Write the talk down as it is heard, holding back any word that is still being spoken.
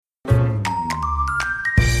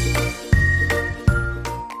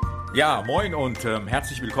Ja, moin und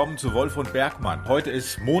herzlich willkommen zu Wolf und Bergmann. Heute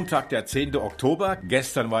ist Montag, der 10. Oktober.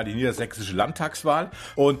 Gestern war die niedersächsische Landtagswahl.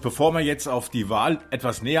 Und bevor wir jetzt auf die Wahl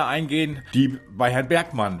etwas näher eingehen, die bei Herrn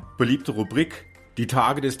Bergmann beliebte Rubrik, die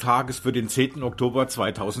Tage des Tages für den 10. Oktober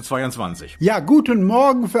 2022. Ja, guten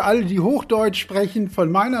Morgen für alle, die Hochdeutsch sprechen,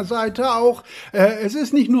 von meiner Seite auch. Es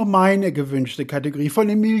ist nicht nur meine gewünschte Kategorie. Von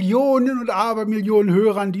den Millionen und Abermillionen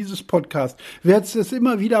Hörern dieses Podcasts wird es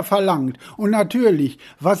immer wieder verlangt. Und natürlich,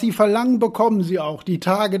 was sie verlangen, bekommen sie auch, die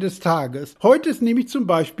Tage des Tages. Heute ist nämlich zum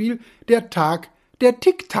Beispiel der Tag der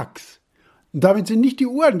Tic-Tacs. Und damit sind nicht die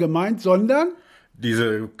Uhren gemeint, sondern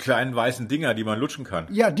Diese kleinen weißen Dinger, die man lutschen kann.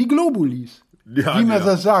 ja, die Globulis. Ja, wie man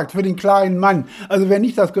genau. das sagt, für den kleinen Mann. Also wer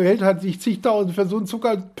nicht das Geld hat, sich zigtausend für so ein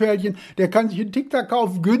Zuckerperlchen, der kann sich einen Tic-Tac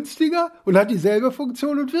kaufen, günstiger und hat dieselbe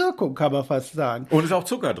Funktion und Wirkung, kann man fast sagen. Und ist auch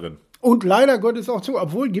Zucker drin. Und leider Gottes auch Zucker,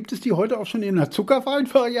 obwohl gibt es die heute auch schon in einer zuckerfreien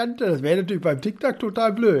Variante. Das wäre natürlich beim Tic-Tac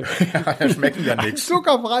total blöd. Ja, da schmecken ja nichts.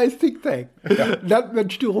 Zuckerfreies Tic-Tac. Ja. Das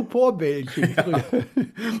mit Styroporbällchen. Ja.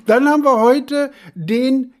 Dann haben wir heute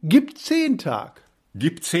den Gib-10-Tag.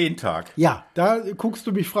 Gib 10 Tag. Ja, da guckst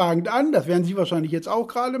du mich fragend an, das werden Sie wahrscheinlich jetzt auch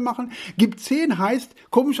gerade machen. Gib 10 heißt,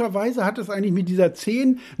 komischerweise hat es eigentlich mit dieser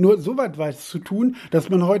 10 nur so was zu tun, dass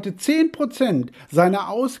man heute 10% seiner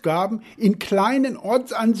Ausgaben in kleinen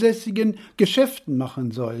ortsansässigen Geschäften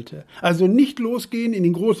machen sollte. Also nicht losgehen in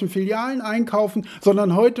den großen Filialen einkaufen,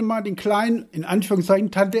 sondern heute mal den kleinen, in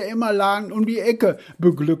Anführungszeichen, Tante-Emma-Laden um die Ecke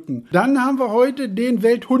beglücken. Dann haben wir heute den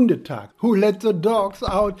Welthundetag. Who let the dogs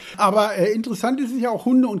out? Aber interessant ist es ja auch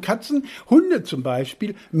Hunde und Katzen. Hunde zum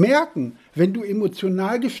Beispiel merken, wenn du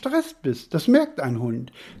emotional gestresst bist. Das merkt ein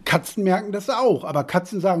Hund. Katzen merken das auch. Aber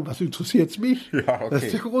Katzen sagen, was interessiert's mich? Ja, okay. Das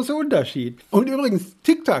ist der große Unterschied. Und übrigens,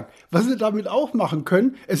 Tic-Tac, was Sie damit auch machen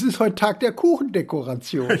können, es ist heute Tag der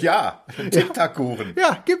Kuchendekoration. Ja, Tic-Tac-Kuchen.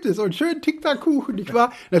 Ja, gibt es. Und schön Tic-Tac-Kuchen, nicht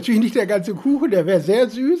wahr? Natürlich nicht der ganze Kuchen, der wäre sehr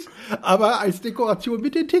süß, aber als Dekoration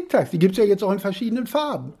mit den Tic-Tacs. Die gibt's ja jetzt auch in verschiedenen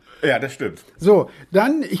Farben. Ja, das stimmt. So,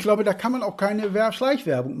 dann, ich glaube, da kann man auch keine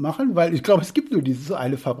Schleichwerbung machen, weil ich glaube, es gibt nur dieses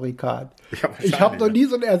eine Fabrikat. Ja, ich habe noch nie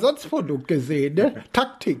so ein Ersatzprodukt gesehen, ne?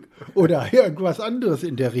 Taktik oder irgendwas anderes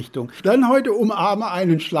in der Richtung. Dann heute umarme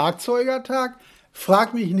einen Schlagzeugertag.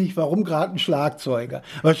 Frag mich nicht, warum gerade ein Schlagzeuger.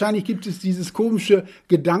 Wahrscheinlich gibt es dieses komische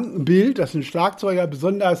Gedankenbild, dass ein Schlagzeuger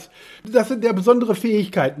der besondere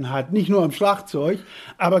Fähigkeiten hat, nicht nur am Schlagzeug.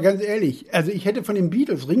 Aber ganz ehrlich, also ich hätte von den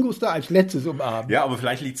Beatles Ringo Starr als letztes umarmt. Ja, aber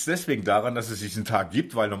vielleicht liegt es deswegen daran, dass es diesen Tag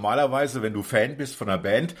gibt, weil normalerweise, wenn du Fan bist von einer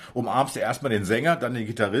Band, umarmst du erstmal den Sänger, dann den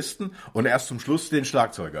Gitarristen und erst zum Schluss den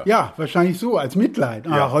Schlagzeuger. Ja, wahrscheinlich so, als Mitleid.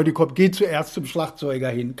 Ja. Heute geht zuerst zum Schlagzeuger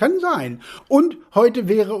hin. Kann sein. Und heute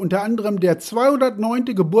wäre unter anderem der 209.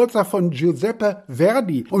 Geburtstag von Giuseppe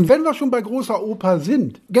Verdi. Und wenn wir schon bei großer Oper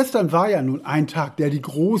sind, gestern war ja nun ein Tag, der die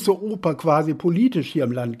große Oper quasi politisch hier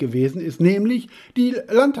im Land gewesen ist, nämlich die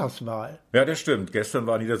Landtagswahl. Ja, das stimmt. Gestern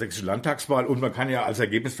war niedersächsische Landtagswahl und man kann ja als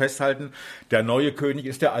Ergebnis festhalten, der neue König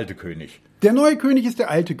ist der alte König. Der neue König ist der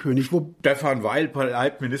alte König. Stefan Wahl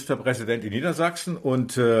bleibt Ministerpräsident in Niedersachsen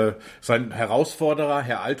und sein Herausforderer,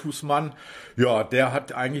 Herr Althusmann, ja, der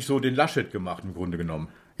hat eigentlich so den Laschet gemacht im Grunde genommen.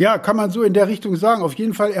 Ja, kann man so in der Richtung sagen. Auf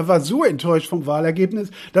jeden Fall, er war so enttäuscht vom Wahlergebnis,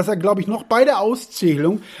 dass er, glaube ich, noch bei der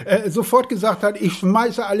Auszählung sofort gesagt hat, ich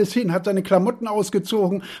schmeiße alles hin, hat seine Klamotten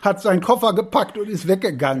ausgezogen, hat seinen Koffer gepackt und ist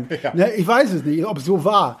weggegangen. Ja. Ne, ich weiß es nicht, ob es so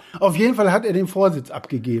war. Auf jeden Fall hat er den Vorsitz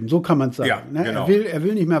abgegeben, so kann man es sagen. Ja, ne? Genau. Er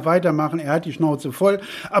will nicht mehr weitermachen, er hat die Schnauze voll.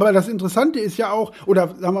 Aber das Interessante ist ja auch,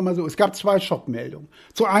 oder sagen wir mal so, es gab 2 Schockmeldungen.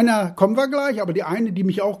 Zu einer kommen wir gleich, aber die eine, die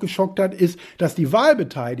mich auch geschockt hat, ist, dass die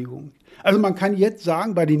Wahlbeteiligung, also man kann jetzt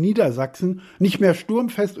sagen, bei den Niedersachsen nicht mehr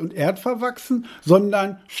sturmfest und erdverwachsen,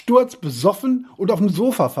 sondern sturzbesoffen und auf dem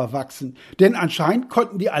Sofa verwachsen. Denn anscheinend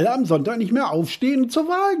konnten die alle am Sonntag nicht mehr aufstehen und zur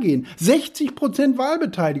Wahl gehen. 60%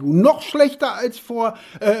 Wahlbeteiligung, noch schlechter als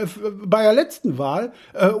bei der letzten Wahl.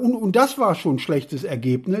 Und das war schon ein schlechtes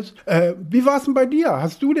Ergebnis. Wie war es denn bei dir?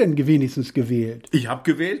 Hast du denn wenigstens gewählt? Ich habe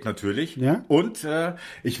gewählt, natürlich. Ja? Und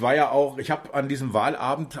ich habe an diesem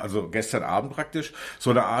Wahlabend, also gestern Abend praktisch,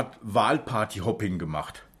 so eine Art Wahlparty-Hopping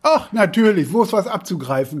gemacht. Ach, natürlich, wo es was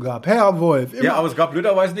abzugreifen gab. Herr Wolf. Ja, aber es gab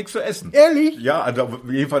blöderweise nichts zu essen. Ehrlich? Ja, also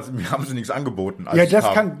jedenfalls mir haben sie nichts angeboten. Ja,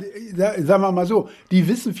 das kann, sagen wir mal so, die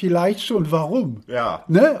wissen vielleicht schon warum. Ja.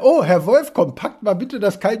 Ne? Oh, Herr Wolf, komm, packt mal bitte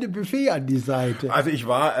das kalte Buffet an die Seite. Also ich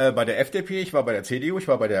war bei der FDP, ich war bei der CDU, ich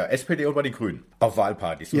war bei der SPD und bei den Grünen auf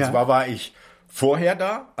Wahlpartys. Und Ja. zwar war ich vorher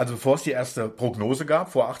da, also bevor es die erste Prognose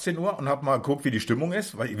gab, vor 18 Uhr und habe mal geguckt, wie die Stimmung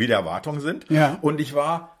ist, wie die Erwartungen sind. Ja. Und ich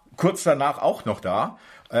war kurz danach auch noch da,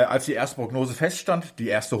 als die erste Prognose feststand, die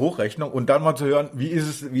erste Hochrechnung und dann mal zu hören, wie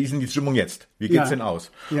ist denn die Stimmung jetzt? Wie geht's denn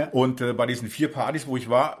aus? Ja. Und bei diesen 4 Partys, wo ich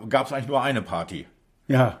war, gab es eigentlich nur eine Party.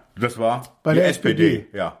 Ja. Das war Bei die der SPD.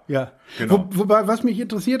 Ja. Genau. Wobei, was mich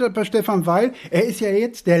interessiert hat bei Stefan Wahl, er ist ja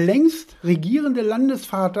jetzt der längst regierende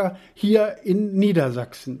Landesvater hier in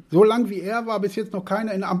Niedersachsen. So lang wie er war bis jetzt noch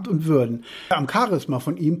keiner in Amt und Würden. Am Charisma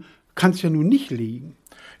von ihm kann es ja nun nicht liegen.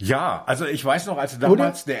 Ja, also ich weiß noch, als er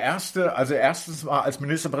damals erstens mal als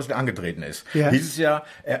Ministerpräsident angetreten ist, hieß es ja,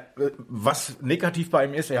 was negativ bei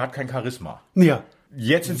ihm ist, er hat kein Charisma. Ja.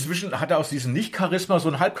 Jetzt inzwischen hat er aus diesem Nicht-Charisma so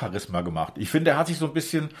ein Halb-Charisma gemacht. Ich finde, er ist so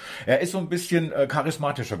ein bisschen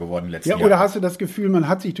charismatischer geworden in den letzten Jahren. Ja, oder hast du das Gefühl, man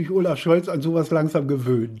hat sich durch Olaf Scholz an sowas langsam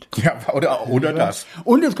gewöhnt? Ja, oder das.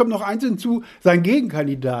 Und es kommt noch eins hinzu, sein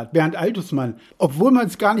Gegenkandidat, Bernd Altusmann, obwohl man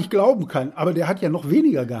es gar nicht glauben kann, aber der hat ja noch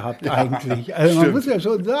weniger gehabt eigentlich. Also man muss ja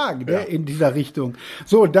schon sagen, in dieser Richtung.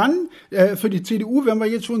 So, dann für die CDU, wenn wir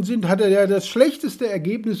jetzt schon sind, hat er ja das schlechteste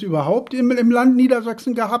Ergebnis überhaupt im Land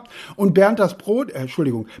Niedersachsen gehabt. Und Bernd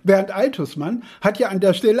Altusmann hat ja an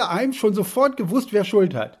der Stelle einem schon sofort gewusst, wer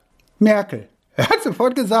Schuld hat. Merkel. Er hat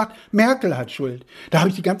sofort gesagt, Merkel hat Schuld. Da habe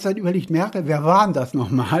ich die ganze Zeit überlegt, Merkel, wer war denn das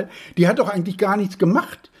nochmal? Die hat doch eigentlich gar nichts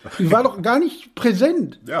gemacht. Die war doch gar nicht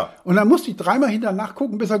präsent. Ja. Und dann musste ich dreimal hinterher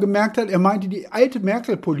nachgucken, bis er gemerkt hat, er meinte, die alte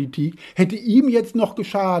Merkel-Politik hätte ihm jetzt noch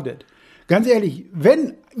geschadet. Ganz ehrlich,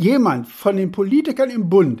 wenn jemand von den Politikern im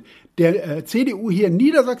Bund der CDU hier in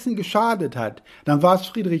Niedersachsen geschadet hat, dann war es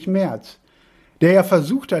Friedrich Merz, der ja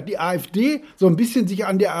versucht hat, die AfD so ein bisschen sich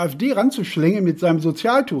an der AfD ranzuschlängen mit seinem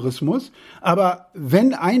Sozialtourismus. Aber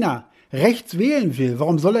wenn einer rechts wählen will,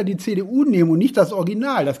 warum soll er die CDU nehmen und nicht das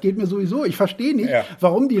Original? Das geht mir sowieso. Ich verstehe nicht,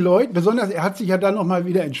 warum die Leute, besonders er hat sich ja dann nochmal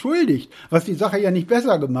wieder entschuldigt, was die Sache ja nicht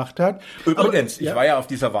besser gemacht hat. Übrigens, ich war ja auf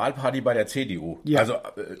dieser Wahlparty bei der CDU. Ja. Also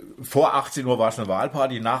vor 18 Uhr war es eine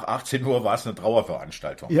Wahlparty, nach 18 Uhr war es eine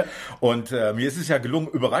Trauerveranstaltung. Ja. Und mir ist es ja gelungen,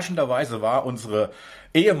 überraschenderweise war unsere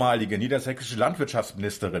ehemalige niedersächsische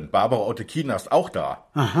Landwirtschaftsministerin Barbara Otte-Kienast auch da.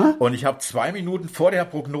 Aha. Und ich habe 2 Minuten vor der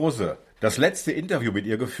Prognose das letzte Interview mit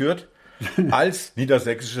ihr geführt als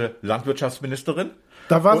niedersächsische Landwirtschaftsministerin.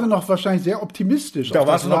 Da war sie noch wahrscheinlich sehr optimistisch. Da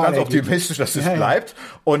war sie noch ganz optimistisch, dass es bleibt.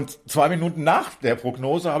 Und 2 Minuten nach der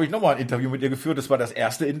Prognose habe ich nochmal ein Interview mit ihr geführt. Das war das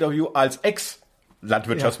erste Interview als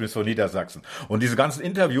Landwirtschaftsminister von Niedersachsen. Und diese ganzen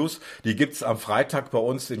Interviews, die gibt's am Freitag bei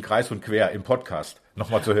uns in Kreis und Quer im Podcast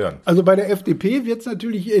nochmal zu hören. Also bei der FDP wird es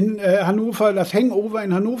natürlich in Hannover, das Hangover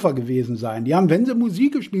in Hannover gewesen sein. Die haben, wenn sie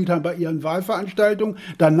Musik gespielt haben bei ihren Wahlveranstaltungen,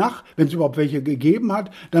 danach, wenn es überhaupt welche gegeben hat,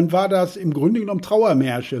 dann war das im Grunde genommen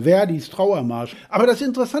Trauermärsche, Verdis Trauermarsch. Aber das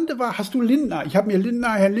Interessante war, hast du Lindner? Ich habe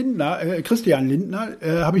mir Christian Lindner,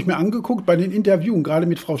 habe ich mir angeguckt bei den Interviewen, gerade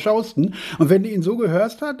mit Frau Schausten. Und wenn du ihn so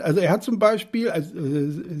gehört hat, also er hat zum Beispiel,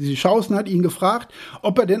 die Schausten hat ihn gefragt,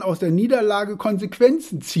 ob er denn aus der Niederlage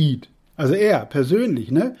Konsequenzen zieht. Also er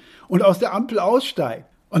persönlich, ne? Und aus der Ampel aussteigt.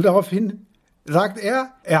 Und daraufhin sagt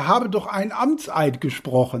er habe doch einen Amtseid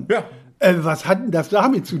gesprochen. Ja. Was hat denn das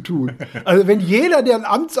damit zu tun? Also wenn jeder, der einen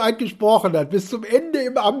Amtseid gesprochen hat, bis zum Ende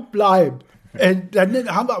im Amt bleibt, dann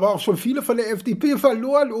haben wir aber auch schon viele von der FDP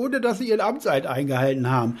verloren, ohne dass sie ihren Amtseid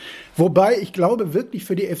eingehalten haben. Wobei ich glaube wirklich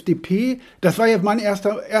für die FDP, das war jetzt mein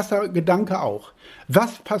erster Gedanke auch.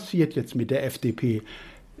 Was passiert jetzt mit der FDP?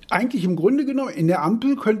 Eigentlich im Grunde genommen, in der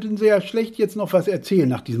Ampel könnten sie ja schlecht jetzt noch was erzählen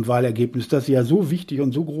nach diesem Wahlergebnis, dass sie ja so wichtig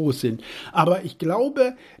und so groß sind. Aber ich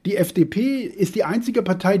glaube, die FDP ist die einzige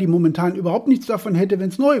Partei, die momentan überhaupt nichts davon hätte, wenn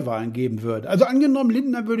es Neuwahlen geben würde. Also angenommen,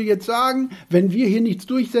 Lindner würde jetzt sagen, wenn wir hier nichts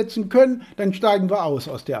durchsetzen können, dann steigen wir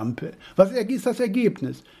aus der Ampel. Was ist das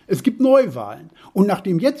Ergebnis? Es gibt Neuwahlen. Und nach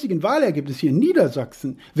dem jetzigen Wahlergebnis hier in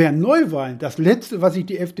Niedersachsen wären Neuwahlen das Letzte, was sich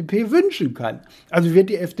die FDP wünschen kann. Also wird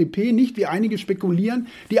die FDP nicht, wie einige spekulieren,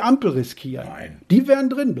 die Ampel riskieren. Nein. Die werden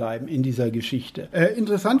drin bleiben in dieser Geschichte.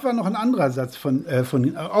 Interessant war noch ein anderer Satz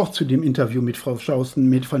auch zu dem Interview mit Frau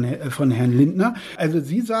Schausten von Herrn Lindner. Also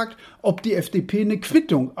sie sagt, ob die FDP eine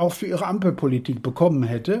Quittung auch für ihre Ampelpolitik bekommen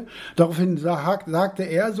hätte. Daraufhin sagte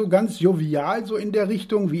er so ganz jovial, so in der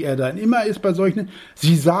Richtung, wie er dann immer ist bei solchen,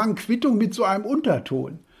 sie sagen Quittung mit so einem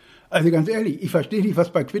Unterton. Also ganz ehrlich, ich verstehe nicht,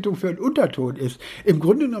 was bei Quittung für ein Unterton ist. Im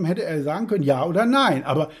Grunde genommen hätte er sagen können, ja oder nein.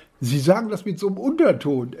 Aber Sie sagen das mit so einem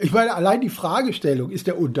Unterton. Ich meine, allein die Fragestellung ist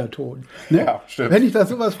der Unterton. Ne? Ja, stimmt. Wenn ich das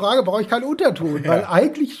sowas frage, brauche ich keinen Unterton, weil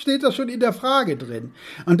eigentlich steht das schon in der Frage drin.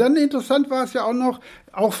 Und dann interessant war es ja auch noch,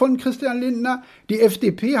 auch von Christian Lindner, die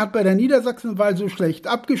FDP hat bei der Niedersachsenwahl so schlecht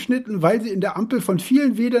abgeschnitten, weil sie in der Ampel von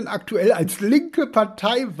vielen Wählern aktuell als linke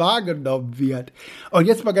Partei wahrgenommen wird. Und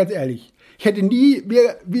jetzt mal ganz ehrlich, Ich hätte nie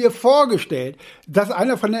mir vorgestellt, dass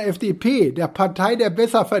einer von der FDP, der Partei der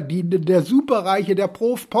Besserverdienenden, der Superreiche, der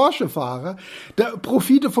Porsche-Fahrer, der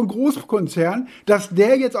Profite von Großkonzernen, dass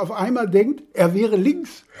der jetzt auf einmal denkt, er wäre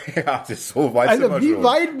links. Ja, das ist so weit. Also wie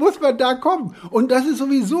weit muss man da kommen? Und das ist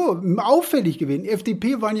sowieso auffällig gewesen. Die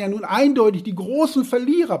FDP waren ja nun eindeutig die großen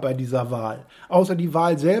Verlierer bei dieser Wahl. Außer die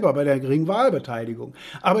Wahl selber, bei der geringen Wahlbeteiligung.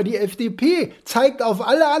 Aber die FDP zeigt auf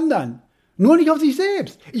alle anderen. Nur nicht auf sich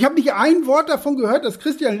selbst. Ich habe nicht ein Wort davon gehört, dass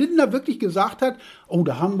Christian Lindner wirklich gesagt hat, oh,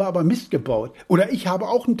 da haben wir aber Mist gebaut. Oder ich habe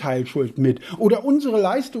auch einen Teil Schuld mit. Oder unsere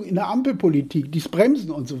Leistung in der Ampelpolitik, dieses Bremsen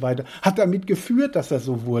und so weiter, hat damit geführt, dass das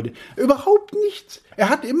so wurde. Überhaupt nichts. Er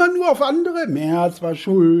hat immer nur auf andere, Merz war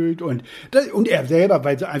schuld und er selber,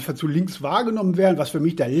 weil sie einfach zu links wahrgenommen werden, was für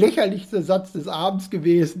mich der lächerlichste Satz des Abends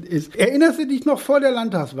gewesen ist. Erinnerst du dich noch vor der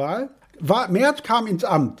Landtagswahl? Merz kam ins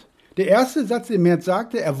Amt. Der erste Satz, den Merz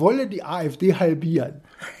sagte, er wolle die AfD halbieren.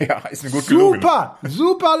 Ja, ist mir gut gelungen.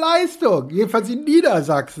 Super Leistung, jedenfalls in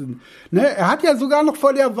Niedersachsen. Ne, er hat ja sogar noch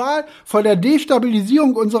vor der Wahl, vor der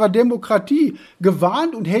Destabilisierung unserer Demokratie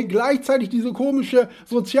gewarnt und hält gleichzeitig diese komische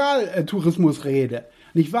Sozialtourismusrede.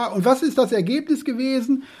 Nicht wahr? Und was ist das Ergebnis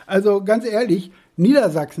gewesen? Also ganz ehrlich,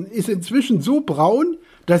 Niedersachsen ist inzwischen so braun,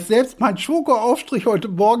 dass selbst mein Schokoaufstrich heute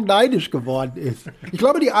Morgen neidisch geworden ist. Ich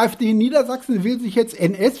glaube, die AfD in Niedersachsen will sich jetzt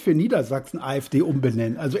NS für Niedersachsen AfD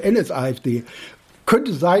umbenennen, also NS-AfD.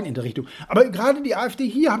 Könnte sein in der Richtung. Aber gerade die AfD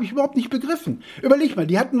hier habe ich überhaupt nicht begriffen. Überleg mal,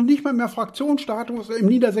 die hatten noch nicht mal mehr Fraktionsstatus im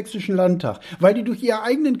Niedersächsischen Landtag, weil die durch ihre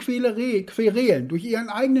eigenen Querelen, durch ihren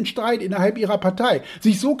eigenen Streit innerhalb ihrer Partei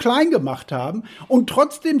sich so klein gemacht haben. Und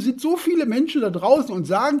trotzdem sind so viele Menschen da draußen und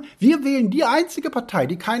sagen, wir wählen die einzige Partei,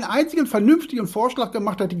 die keinen einzigen vernünftigen Vorschlag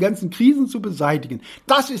gemacht hat, die ganzen Krisen zu beseitigen.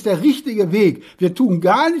 Das ist der richtige Weg. Wir tun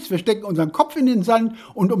gar nichts, wir stecken unseren Kopf in den Sand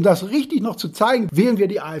und um das richtig noch zu zeigen, wählen wir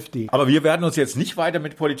die AfD. Aber wir werden uns jetzt nicht weiter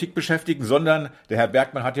mit Politik beschäftigen, sondern der Herr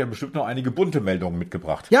Bergmann hat ja bestimmt noch einige bunte Meldungen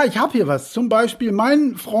mitgebracht. Ja, ich habe hier was. Zum Beispiel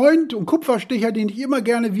mein Freund und Kupferstecher, den ich immer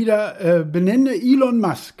gerne wieder benenne, Elon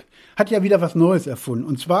Musk, hat ja wieder was Neues erfunden.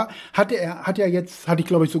 Und zwar hatte ich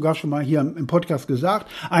glaube ich sogar schon mal hier im Podcast gesagt,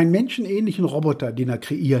 einen menschenähnlichen Roboter, den er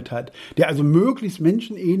kreiert hat, der also möglichst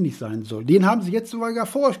menschenähnlich sein soll. Den haben sie jetzt sogar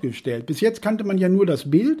vorgestellt. Bis jetzt kannte man ja nur das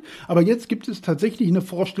Bild, aber jetzt gibt es tatsächlich eine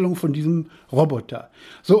Vorstellung von diesem Roboter.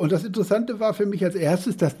 So, und das Interessante war für mich als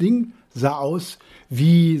erstes, das Ding sah aus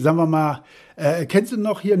wie, sagen wir mal, kennst du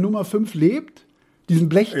noch hier Nummer 5 lebt? Diesen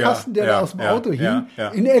Blechkasten, der da aus dem Auto hing. Ja.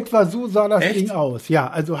 In etwa so sah das Ding aus. Ja,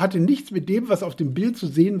 also hatte nichts mit dem, was auf dem Bild zu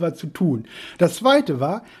sehen war, zu tun. Das Zweite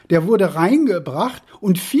war, der wurde reingebracht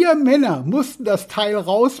und 4 Männer mussten das Teil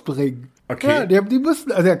rausbringen. Okay. Ja, die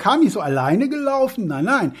mussten, also er kam nicht so alleine gelaufen,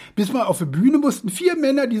 nein. Bis mal auf die Bühne mussten 4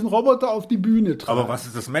 Männer diesen Roboter auf die Bühne tragen. Aber was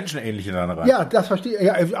ist das Menschenähnliche daran rein? Ja, das verstehe ich.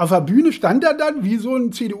 Ja, auf der Bühne stand er dann wie so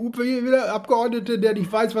ein CDU-Abgeordneter, der nicht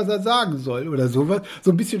weiß, was er sagen soll oder sowas.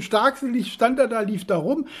 So ein bisschen starksinnig stand er da, lief da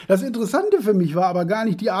rum. Das Interessante für mich war aber gar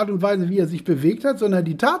nicht die Art und Weise, wie er sich bewegt hat, sondern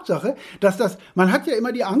die Tatsache, dass man hat ja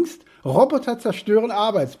immer die Angst, Roboter zerstören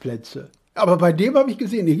Arbeitsplätze. Aber bei dem habe ich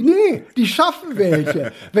gesehen, nee, die schaffen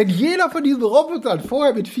welche. Wenn jeder von diesen Robotern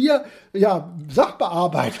vorher mit 4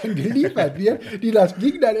 Sachbearbeitern geliefert wird, die das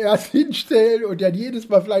Ding dann erst hinstellen und dann jedes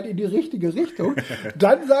Mal vielleicht in die richtige Richtung,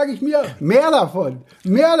 dann sage ich mir, mehr davon.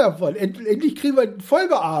 Endlich kriegen wir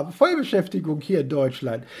Vollbeschäftigung hier in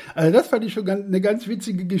Deutschland. Also das fand ich schon eine ganz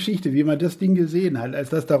witzige Geschichte, wie man das Ding gesehen hat,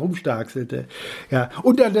 als das da rumstarkselte. Ja,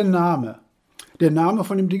 und dann der Name. Der Name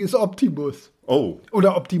von dem Ding ist Optimus. Oh.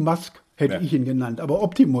 Oder Optimusk. Hätte ich ihn genannt, aber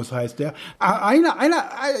Optimus heißt der.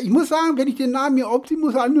 Ich muss sagen, wenn ich den Namen mir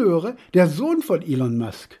Optimus anhöre, der Sohn von Elon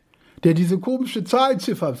Musk, der diese komische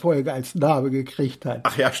Zahlenziffernfolge als Name gekriegt hat.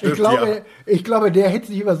 Ach ja, stimmt, ich glaube, der hätte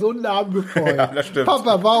sich über so einen Namen gefreut. Ja, das stimmt.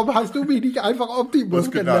 Papa, warum hast du mich nicht einfach Optimus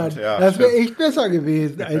genannt? Ja, das wäre echt besser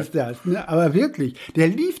gewesen als das. Ne? Aber wirklich, der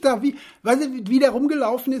lief da wie der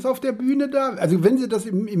rumgelaufen ist auf der Bühne da. Also wenn Sie das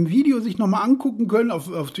im Video sich nochmal angucken können, auf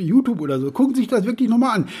YouTube oder so, gucken Sie sich das wirklich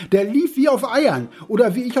nochmal an. Der lief wie auf Eiern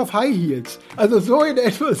oder wie ich auf High Heels. Also so in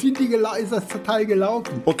etwa ist das Teil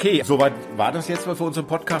gelaufen. Okay, soweit war das jetzt für unseren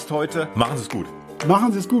Podcast heute. Machen Sie es gut.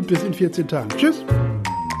 Machen Sie es gut, bis in 14 Tagen. Tschüss.